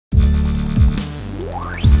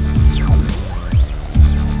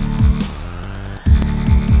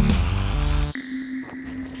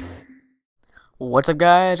What's up,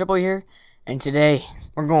 guys? Triple here, and today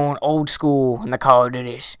we're going old school in the Call of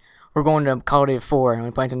Duties. We're going to Call of Duty 4, and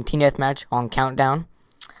we're playing some Team Deathmatch on Countdown.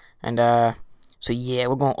 And so yeah,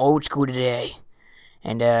 we're going old school today.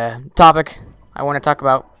 And topic I want to talk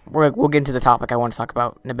about. We'll get into the topic I want to talk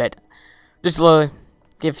about in a bit. Just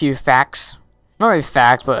give a few facts, not really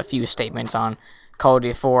facts, but a few statements on Call of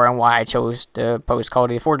Duty 4 and why I chose to post Call of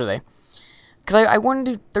Duty 4 today. Because I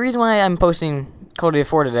wanted to. The reason why I'm posting Call of Duty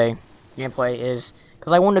 4 today. Gameplay is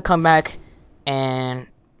because I wanted to come back and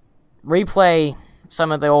replay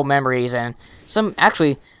some of the old memories and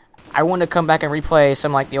I wanted to come back and replay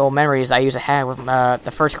some like the old memories I used to have with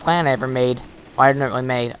the first clan I ever made. Well, I didn't really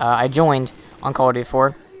made. I joined on Call of Duty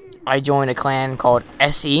 4. I joined a clan called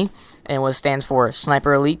SE, and it stands for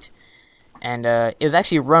Sniper Elite, and it was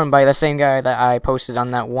actually run by the same guy that I posted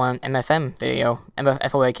on that one MFM video,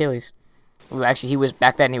 FOA Achilles. Actually, he was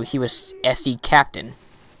back then. He was SE Captain.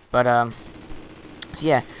 But, so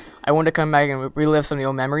yeah, I wanted to come back and relive some of the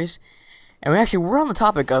old memories. And we're on the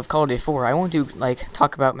topic of Call of Duty 4. I want to,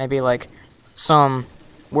 talk about maybe, where some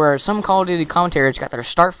Call of Duty commentators got their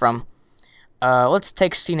start from. Let's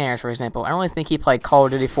take Scenario, for example. I don't really think he played Call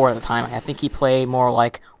of Duty 4 at the time. I think he played more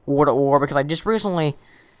like War to War, because I just recently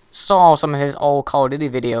saw some of his old Call of Duty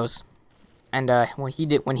videos. And, when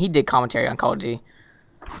he did commentary on Call of Duty.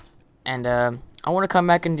 And, I want to come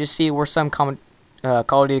back and just see where some Call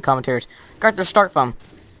of Duty commentators got their start from,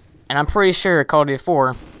 and I'm pretty sure Call of Duty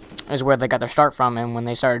 4 is where they got their start from, and when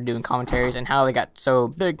they started doing commentaries and how they got so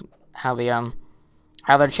big, how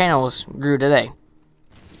their channels grew today.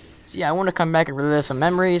 So yeah, I want to come back and relive some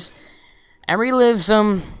memories and relive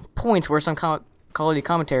some points where some Call of Duty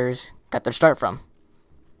commentators got their start from.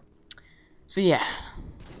 So yeah,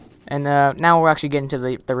 and now we're actually getting to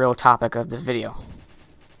the real topic of this video.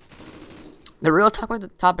 The real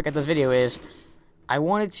topic of this video is I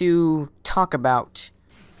wanted to talk about,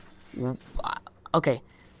 I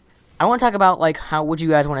want to talk about, how would you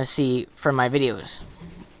guys want to see from my videos,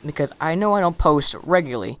 because I know I don't post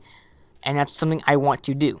regularly, and that's something I want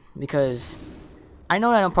to do, because I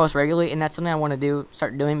know I don't post regularly, and that's something I want to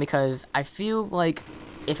start doing, because I feel like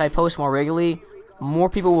if I post more regularly, more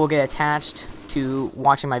people will get attached to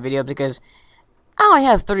watching my video, because I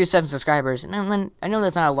have 37 subscribers, and I know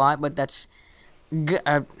that's not a lot, but that's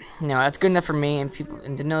that's good enough for me, and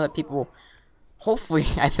to know that people, hopefully,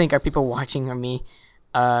 I think, are people watching me,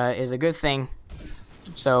 is a good thing.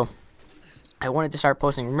 So, I wanted to start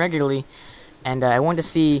posting regularly, and I wanted to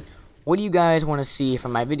see what do you guys want to see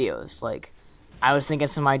from my videos. I was thinking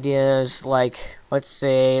some ideas, let's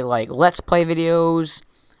say, let's play videos,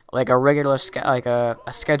 a regular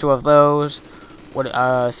a schedule of those,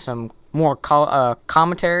 some more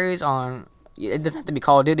commentaries on. It doesn't have to be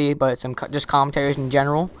Call of Duty, but some just commentaries in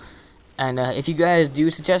general. And if you guys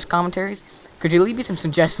do suggest commentaries, could you leave me some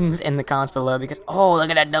suggestions in the comments below? Because look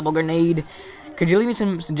at that double grenade. Could you leave me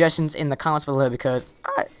some suggestions in the comments below? Because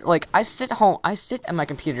I sit at my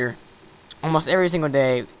computer almost every single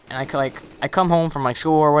day, and I come home from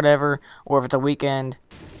school or whatever, or if it's a weekend,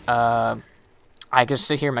 I just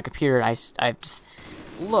sit here at my computer. And I just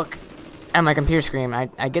look at my computer screen.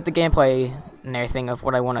 I get the gameplay and everything of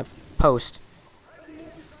what I want to post.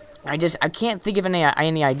 I can't think of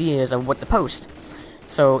any ideas of what to post.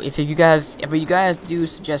 So if you guys do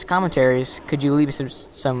suggest commentaries, could you leave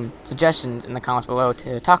some suggestions in the comments below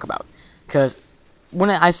to talk about? Because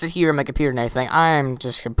when I sit here on my computer and everything, I'm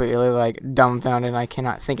just completely dumbfounded and I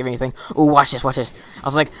cannot think of anything. Oh, watch this. I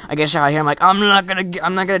was I get shot here. I'm I'm not gonna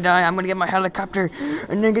die. I'm gonna get my helicopter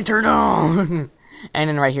and then get turned on. And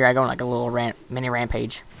then right here I go on a little mini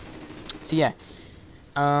rampage. So yeah.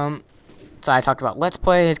 So I talked about Let's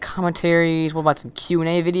Plays, commentaries, what about some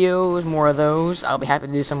Q&A videos, more of those. I'll be happy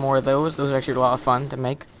to do some more of those. Those are actually a lot of fun to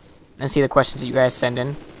make. And see the questions that you guys send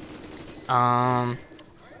in.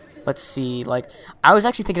 Let's see, I was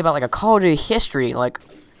actually thinking about a Call of Duty history.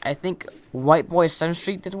 I think White Boy Sun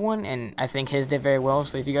Street did one, and I think his did very well.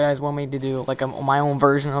 So if you guys want me to do my own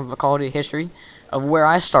version of a Call of Duty history of where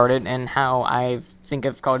I started and how I think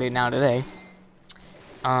of Call of Duty now today.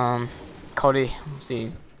 Call of Duty, let's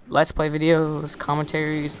see. Let's Play videos,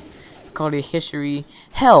 commentaries, Call of Duty history.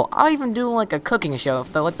 Hell, I'll even do a cooking show.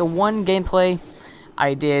 The one gameplay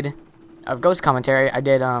I did of Ghost commentary, I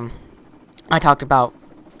talked about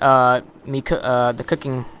the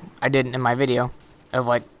cooking I did in my video of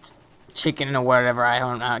chicken or whatever. I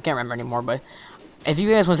don't know, I can't remember anymore. But if you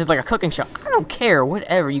guys want to see a cooking show, I don't care,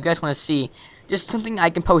 whatever you guys want to see, just something I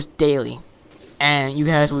can post daily, and you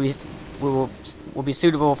guys will be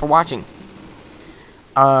suitable for watching.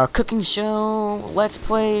 Cooking show, let's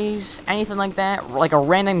plays, anything like that, like a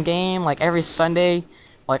random game, like every Sunday,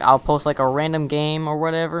 Like I'll post like a random game or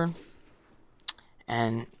whatever,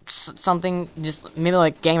 and something just maybe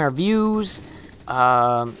like game reviews,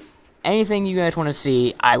 anything you guys want to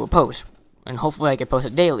see, I will post, and hopefully I can post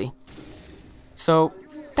it daily. So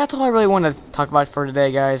that's all I really want to talk about for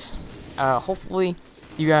today, guys. Hopefully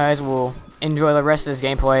you guys will enjoy the rest of this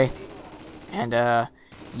gameplay, and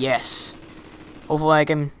yes, hopefully I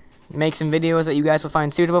can make some videos that you guys will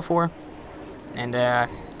find suitable for, and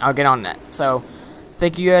I'll get on that. So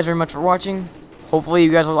thank you guys very much for watching. Hopefully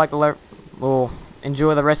you guys will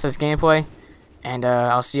enjoy the rest of this gameplay, and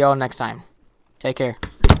I'll see y'all next time. Take care.